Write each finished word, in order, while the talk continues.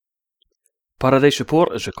Paradise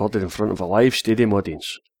Report is recorded in front of a live stadium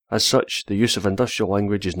audience. As such, the use of industrial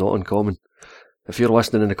language is not uncommon. If you're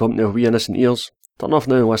listening in the company of wee innocent ears, turn off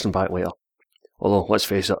now and listen back later. Although, let's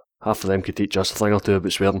face it, half of them could teach us a thing or two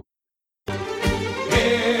about swearing.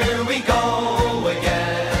 Here we go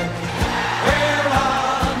again. We're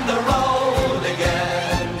on the road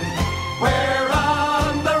again. We're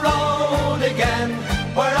on the road again.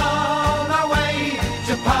 We're on our way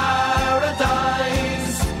to paradise.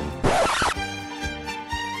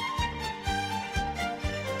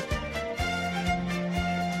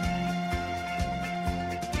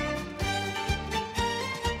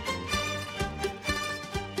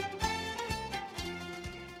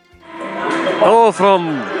 Hello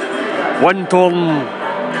from wind-torn,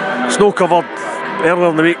 snow-covered, earlier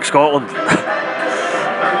in the week Scotland.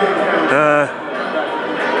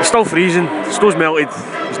 It's still freezing, the snow's melted,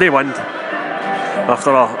 there's no wind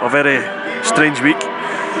after a very strange week.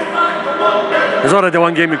 There's already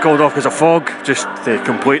one game we called off because of fog, just to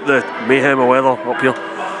complete the mayhem of weather up here.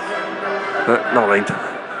 But never mind.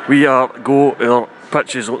 Our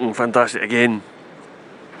pitch is looking fantastic again.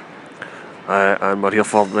 And we're here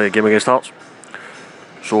for the game against Hearts.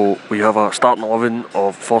 So we have a starting 11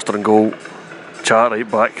 of Forster in goal, Chat right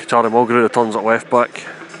back, Charlie Mulgrew returns at left back,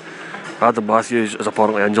 Adam Matthews is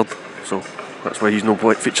apparently injured, so that's why he's not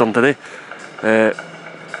featuring today.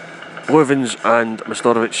 Levens and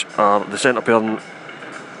Mistorovic are the centre pair.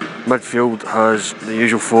 Midfield has the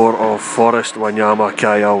usual four of Forrest, Wanyama,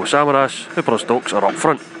 Kayal, Samaras. Hooper and Stokes are up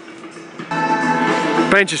front.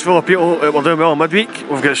 Bench is full of people that were doing well in midweek.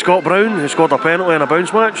 We've got Scott Brown, who scored a penalty in a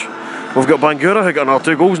bounce match. We've got Bangura, who got another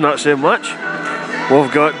 2 goals in that same match.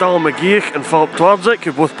 We've got Dylan McGeoch and Philip Twardzik,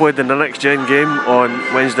 who both played in the next gen game on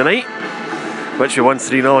Wednesday night, which we won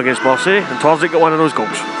 3-0 against Marseille, and Twardzik got one of those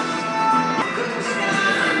goals.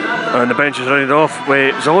 And the bench is rounded off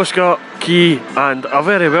with Zaluska, Key, and a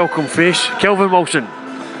very welcome face, Kelvin Wilson.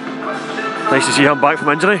 Nice to see him back from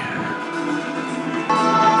injury.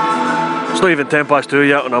 It's not even 2:10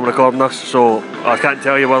 yet when I'm recording this, so I can't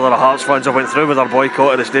tell you whether the Hearts fans have went through with their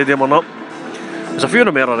boycott of the stadium or not. There's a few of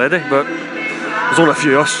them here already, but there's only a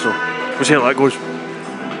few of us, so we'll see how that goes.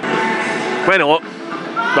 But anyway,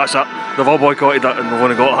 that's it. They've all boycotted it and we've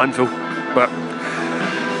only got a handful, but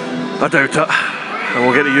I doubt it. And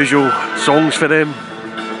we'll get the usual songs for them.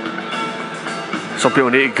 Some people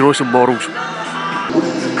need to grow some morals.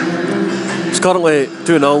 It's currently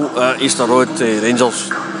 2-0 at Easter Road to Rangers.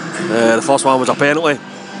 The first one was a penalty.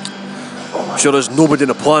 I'm sure there's nobody on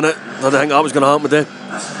the planet that didn't think that was going to happen today.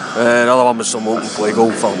 The other one was some open play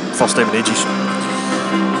goal for first time in ages.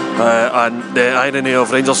 And the irony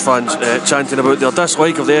of Rangers fans chanting about their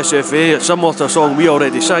dislike of the SFA, it's similar to a song we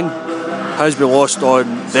already sing, has been lost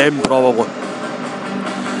on them probably.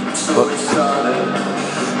 But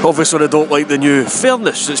obviously they don't like the new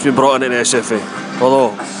fairness that's been brought into the SFA.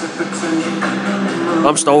 Although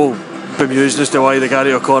I'm still bemused as to why the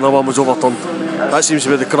Gary O'Connor one was overturned. That seems to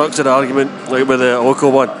be the crux of the argument, like with the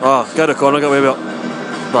local one. Gary O'Connor got away with it.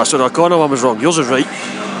 Nah, so the O'Connor one was wrong, yours is right.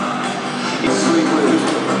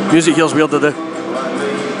 Music here's weird today.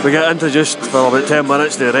 We get introduced for about 10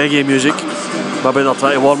 minutes to reggae music. Maybe they're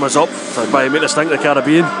trying to warm us up by making us think the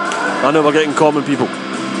Caribbean. I know we're getting common people.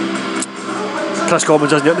 Chris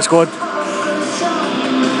Commons isn't yet in the squad.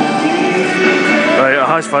 Right, it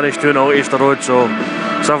has finished 2-0 Easter Road, so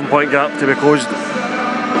 7-point gap to be closed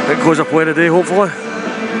at close of play today, hopefully.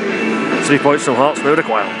 3 points from Hearts now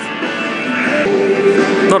required.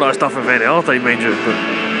 Not that it's different for any other time, mind you, but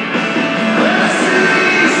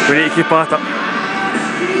we need to keep at it.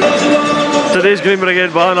 Today's Green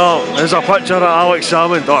Brigade banner is a picture of Alex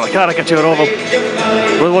Salmond, or a caricature of him,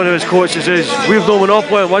 with one of his quotes that says, "We've no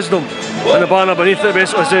monopoly on wisdom," and the banner beneath it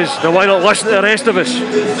basically says, "Then why not listen to the rest of us?"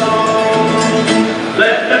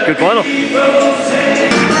 Good banner.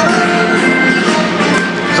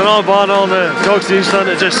 There's another banner on the Coxsteen stand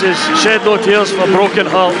that just says, "Shed no tears for broken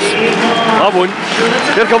hearts." I won't.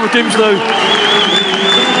 Here come the teams now.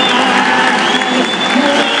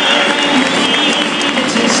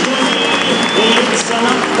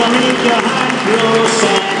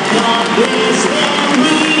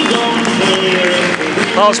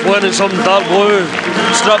 Hearts playing in some dark blue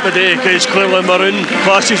strip today because it's clearly maroon,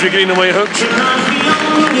 clashes with green and white hooks.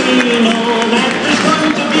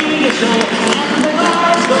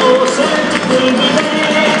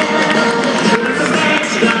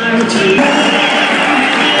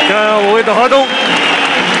 Kyle will lead the huddle.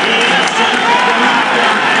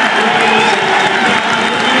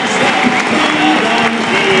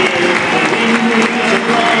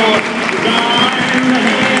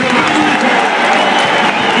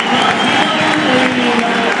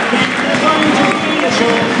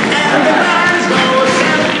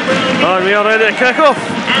 are ready to kick off.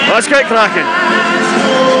 Let's get cracking.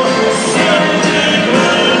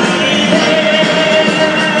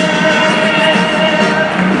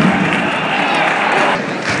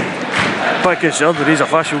 Big concern with these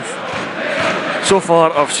officials. So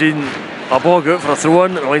far I've seen a ball go out for a throw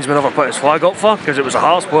in that the linesman never put his flag up for because it was a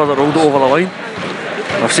Hearts player that rolled it over the line.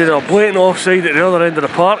 I've seen a blatant offside at the other end of the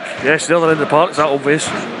park. Yes, the other end of the park is that obvious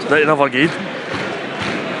that he never gave.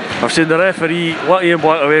 I've seen the referee let Ian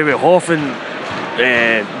Black away with Hoff and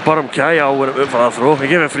Burham Kyle when it went for a throw. He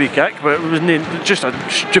gave a free kick, but it wasn't just a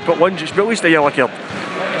stupid one, just at least a yellow card.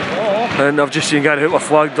 And I've just seen Gary Hooper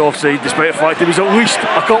flagged offside despite the fact he was at least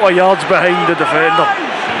a couple of yards behind the defender.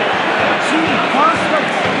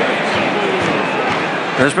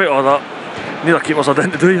 And despite all that, neither keepers are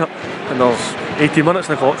doing to do yet. And there's 18 minutes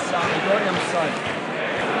in the clock.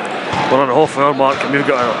 We're on a half hour mark and we've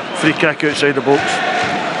got a free kick outside the box.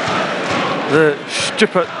 The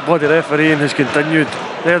stupid bloody refereeing has continued.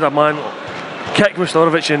 They had a man kick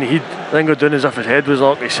Mustorovic in the head, then go down as if his head was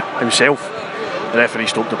up himself. The referee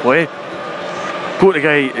stopped the play. Put the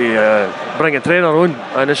guy bring a trainer on,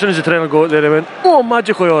 and as soon as the trainer got there, he went, "Oh,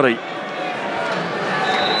 magically alright."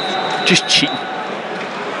 Just cheating.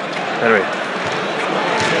 Anyway,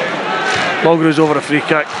 Mulgrew's over a free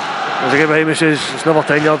kick. There's a guy behind me says it's never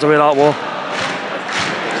 10 yards away that wall.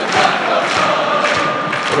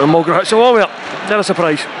 And Mulgrew hits the wall with it. Not a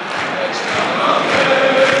surprise.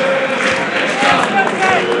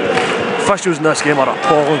 Officials in this game are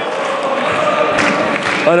appalling.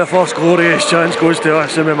 And the first glorious chance goes to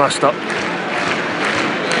us and we missed it.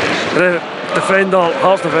 The defender,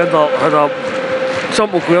 Hearts defender, had a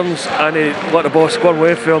simple clearance and he let the ball squirm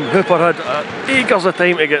away from him. Hooper had acres of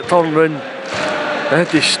time to get turned round. He had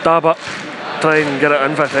to stab it, try and get it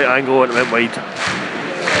in for a tight angle, and it went wide.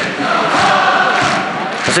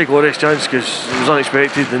 I say glorious chance because it was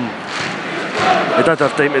unexpected and he did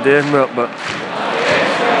have time to do it, but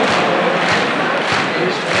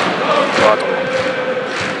I don't know.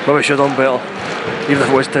 Maybe we should have done better, even if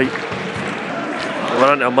it was tight.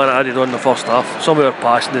 We're into a minute added on in the first half. Some of our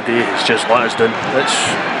passing today has just let us down.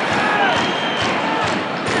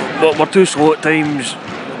 We're too slow at times,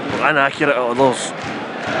 inaccurate at others,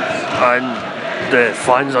 and the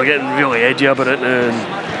fans are getting really edgy about it now. And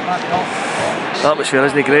the atmosphere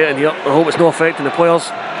isn't great in here. I hope it's not affecting the players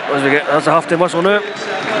as the half-time whistle now.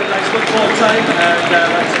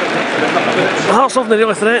 The Hearts haven't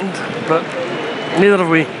really threatened, but neither have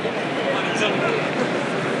we.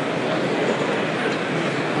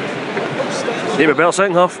 Maybe a better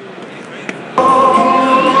second half.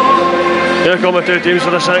 Here come the two teams for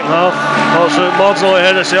the second half. Hearts out marginally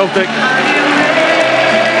ahead of Celtic.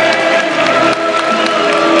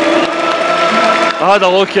 I had a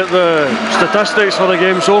look at the statistics for the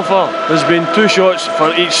game so far. There's been 2 shots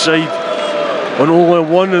for each side, and only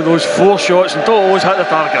one of those 4 shots in total has hit the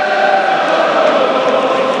target.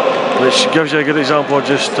 Which gives you a good example of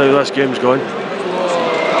just how this game's going.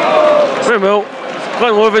 Very well,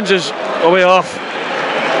 Glenn Lovins is away off.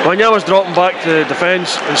 Wanyama's dropping back to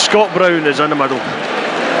defence, and Scott Brown is in the middle.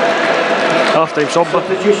 Half-time sub.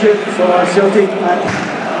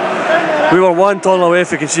 We were 1 turn away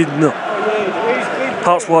from conceding. No.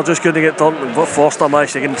 Hearts were just couldn't get turned, and Forster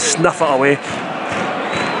managed to sniff it away.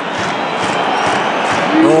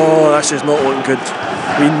 Oh, this is not looking good.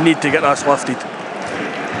 We need to get this lifted.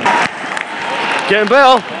 Getting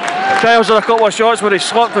better. Kyle's had a couple of shots where he's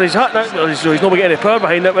slipped and he's hitting it, so he's not getting any power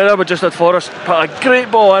behind it. Wherever just had Forrest put a great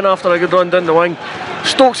ball in after a good run down the wing.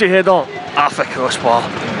 Stokesy header, off the crossbar.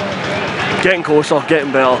 Getting closer,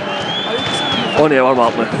 getting better. On the hour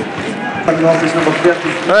mark now.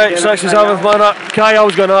 Right, 67th minute.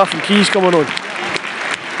 Kyle's gone off and Key's coming on.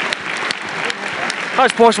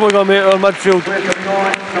 That's possibly going to make our midfield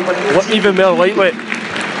even more lightweight.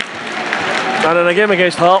 And in a game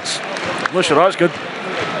against Hearts, I'm not sure that's good.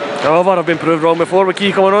 However, I've been proved wrong before with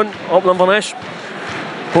Key coming on, up Inverness.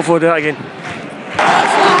 Hopefully we'll do that again.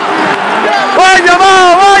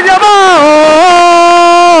 Wanyama!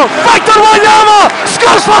 Oh! Victor Wanyama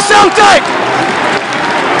scores for Celtic!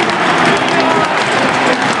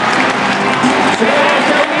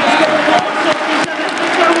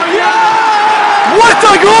 What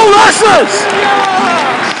a goal this is!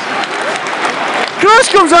 Cruz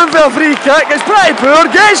comes in for a free kick, it's pretty poor,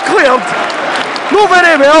 gets cleared. Not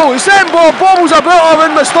very well, sent ball bobbles about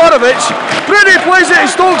him in Mustorovic. Brady plays it to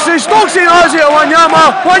Stokesy, Stokesy has it to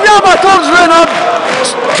Wanyama. Wanyama turns round and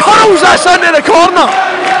curls this into the corner.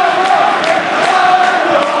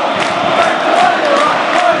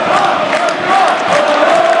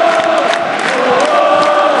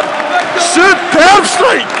 Superb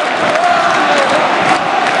strike.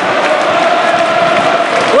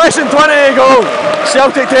 and 20 to go.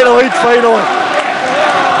 Celtic take the lead finally.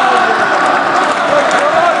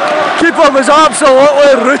 Keeper was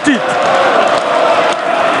absolutely rooted.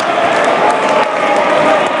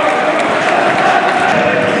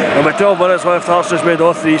 With 12 minutes left, Hearts just made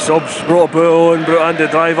off 3 subs. Brought a boot on, brought Andy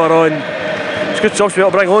Driver on. It's good subs to be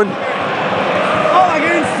able to bring on. Up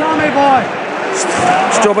against Sammy boy.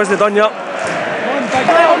 His job isn't done yet.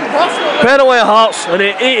 Penalty at Hearts in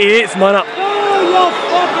the 88th minute.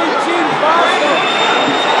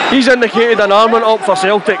 He's indicated an arm went up for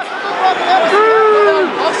Celtic.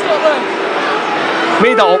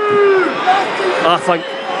 Made it up, I think.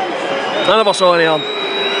 I never saw any arm.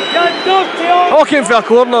 All came for a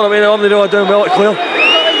corner. I mean, they were doing well at clear.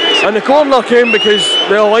 And the corner came because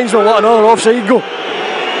the linesman let another offside go.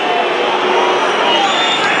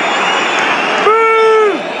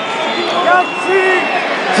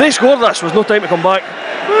 If they scored this, was no time to come back.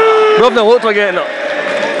 We haven't looked like getting it.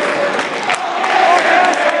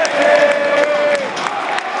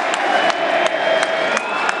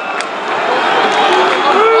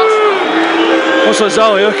 Looks like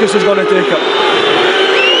Zaliukas is going to take it.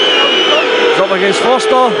 He's up against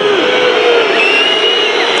Foster.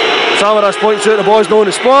 Samaras points out the boys know on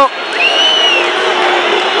the spot.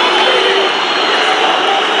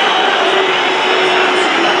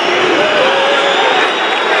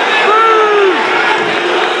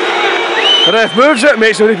 The ref moves it,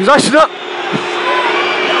 makes him repossession it.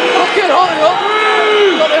 Fucking hurry up!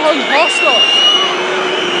 Got the hung Foster.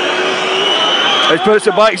 He puts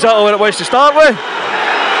it back exactly where it was to start with.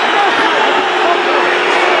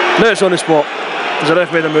 Now it's on the spot. As the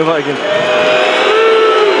ref made him move it again.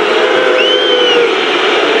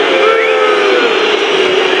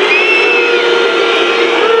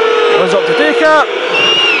 Runs up to take it.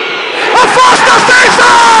 A Foster takes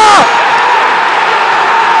it!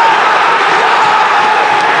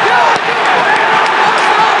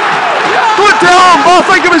 Don't tell him, but I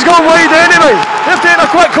think it was going wide anyway. They've taken a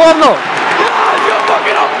quick corner.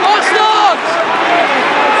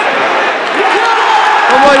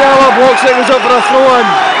 And why the other blocks it was up for a throw in.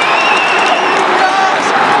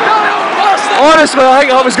 Honestly, I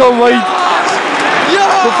think that was going wide.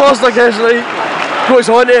 The Foster gets right, goes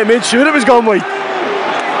on to it, made sure it was going wide.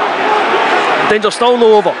 Danger still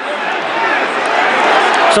no over.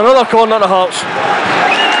 It's another corner to Hearts.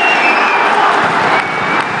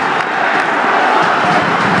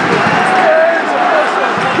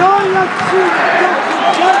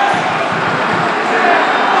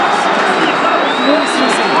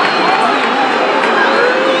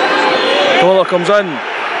 Dollar comes in.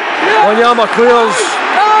 Wanyama clears.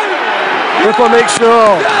 Ripper makes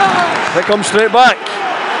sure. It comes straight back.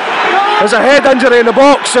 There's a head injury in the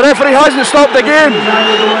box. The referee hasn't stopped the game.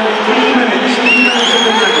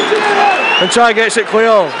 And Chad gets it clear.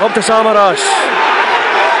 Up to Samaras.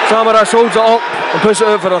 Samaras holds it up and puts it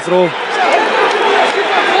out for a throw.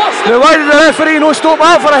 Now why did the referee not stop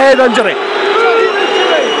that for a head injury?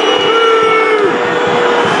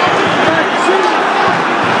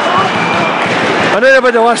 And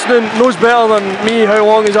anybody listening knows better than me how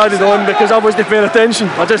long he's added on because I wasn't paying attention.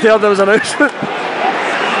 I just heard there was an announcement.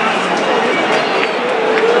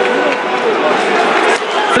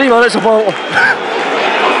 3 minutes of penalty.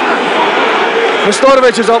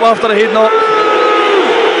 Nestorovic is up after a head knock.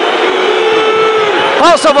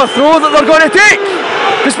 Hearts have a throw that they're going to take,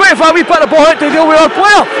 despite the fact we put the ball out to deal with our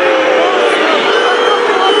player.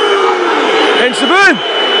 Hence the boon.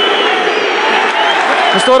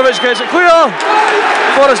 Nestorovic gets it clear.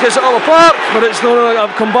 Forrest gets it out of the park, but it's not going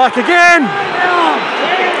to come back again.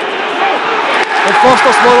 And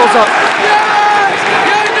Foster smothers it.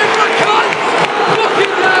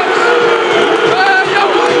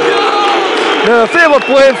 Now, if they were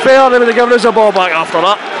playing fair, they would have given us the ball back after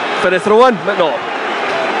that for the throw in, but no.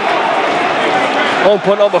 Long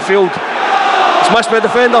punt up the field. It's missed by the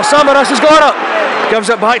defender. Samaras has got it. Gives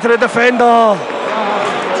it back to the defender.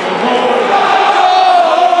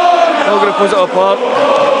 Hilgrim pulls it apart.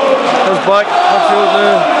 Comes back. Midfield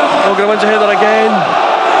now. Hilgrim wins the header again.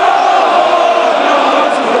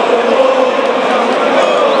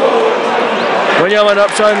 Wanyama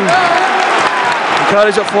nips in. He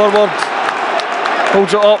carries it forward.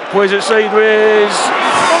 Holds it up. Plays it sideways.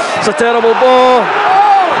 It's a terrible ball.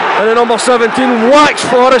 And the number 17 whacks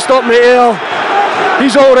Forrest up in the air.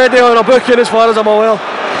 He's already on a booking as far as I'm aware.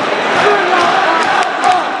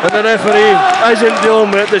 And the referee isn't dealing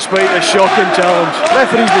with it despite the shocking challenge. The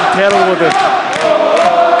referee's been terrible with it.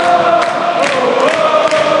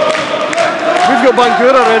 We've got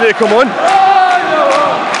Bangura ready to come on.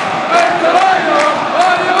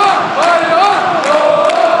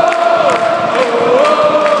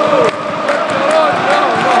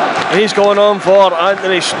 he's going on for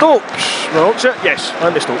Anthony Stokes. No, that's it. Yes,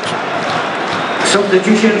 Anthony Stokes.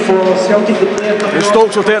 Substitution for Celtic, the player coming And off.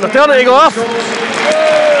 Stokes will take an eternity go off.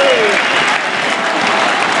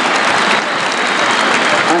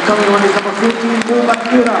 And coming on is number 14, Mo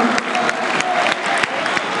Bakura.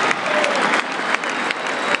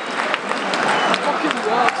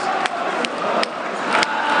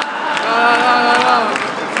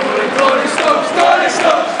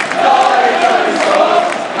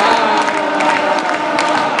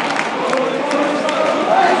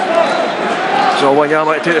 So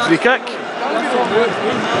Wanyama to take the free kick.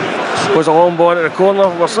 Goes a long ball into the corner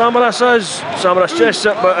where Samaras is. Samaras chests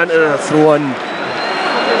it but into the throw in.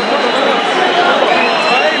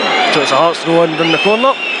 So it's a Hearts throw in down the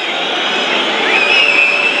corner.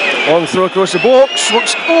 Long throw across the box.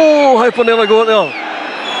 Looks, oh, how nearly got there.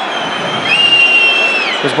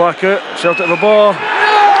 Goes back out. Celtic the ball.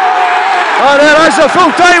 And there is a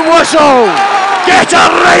full-time whistle. Get it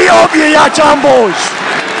right up, you Chambos.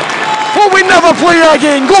 Will we never play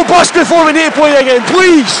again? Go bust before we need to play again,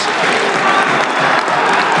 please.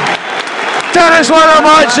 Tennis winner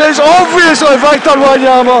matches, obviously Victor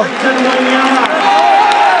Wanyama.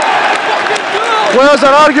 Players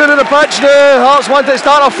are arguing in the pitch now. Hearts want to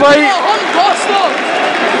start a fight.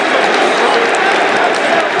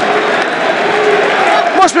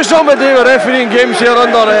 Must be something to do with refereeing games here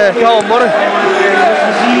under Callum Murray.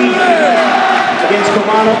 Against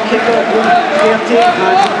Comano, kicker, 130,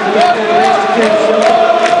 and the rest of the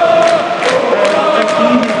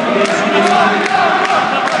 15 against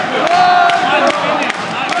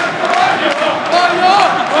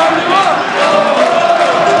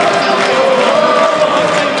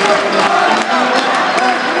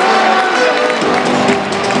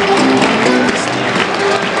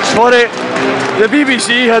Sorry, the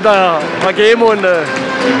BBC had a game on their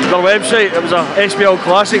website. It was a SPL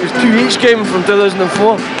Classic. It was 2-each game from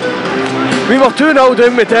 2004. We were 2-0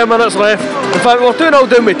 down with 10 minutes left. In fact, we were 2-0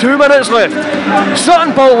 down with 2 minutes left.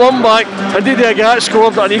 Sutton pulled one back and Didi Agat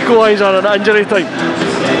scored an equaliser in injury time.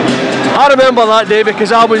 I remember that day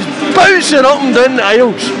because I was bouncing up and down the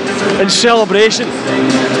aisles in celebration.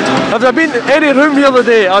 If there had been any room here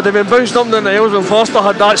today, I'd have been bouncing up and down the aisles when Foster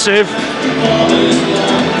had that save.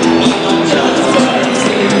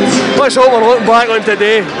 Let's hope we're looking back on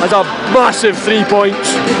today as a massive 3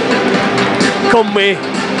 points come May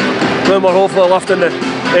when we're hopefully lifting the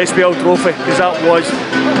SPL trophy, because that was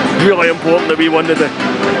really important that we won today.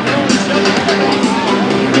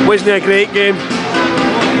 Wasn't it a great game?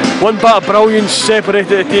 One bit of brilliance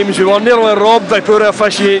separated the teams. We were nearly robbed by poor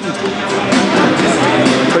officiating,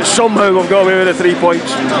 but somehow we've got away with the 3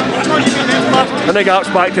 points and the gap's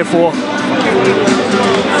back to 4.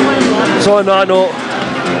 So on that note,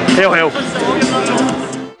 hail hail.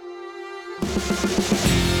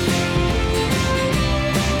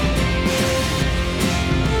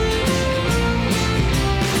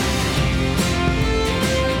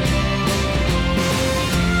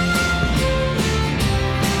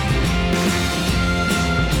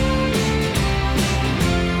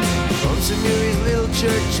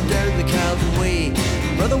 Church down the Calvin Way.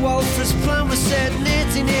 Brother Walter's plan was set in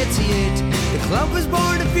 1888. The club was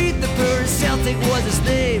born to feed the poor, Celtic was his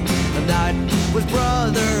name, and that was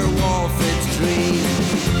Brother Walford's dream.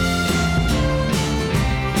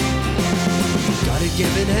 God had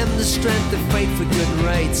given him the strength to fight for good and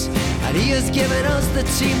rights, and he has given us the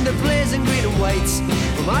team that plays in green and whites.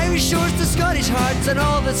 From Irish shores to Scottish hearts and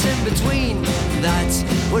all that's in between, that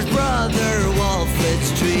was Brother Walford's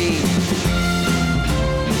dream.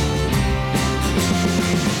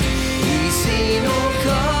 See no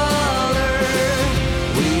colour,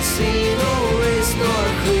 we see no race nor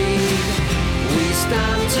creed, we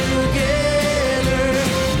stand together,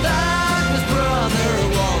 that was Brother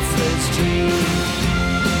Walford's dream.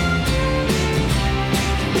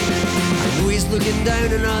 I know he's looking down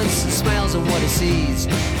on us and smiles on what he sees,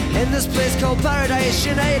 in this place called paradise,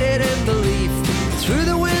 united in belief. Through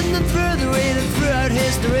the wind and through the rain and throughout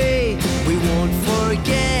history, we won't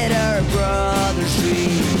forget our brother's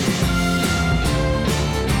dream.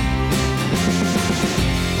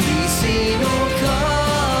 We see no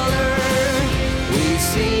colour, we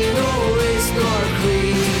see no race nor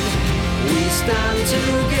creed, we stand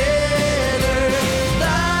together.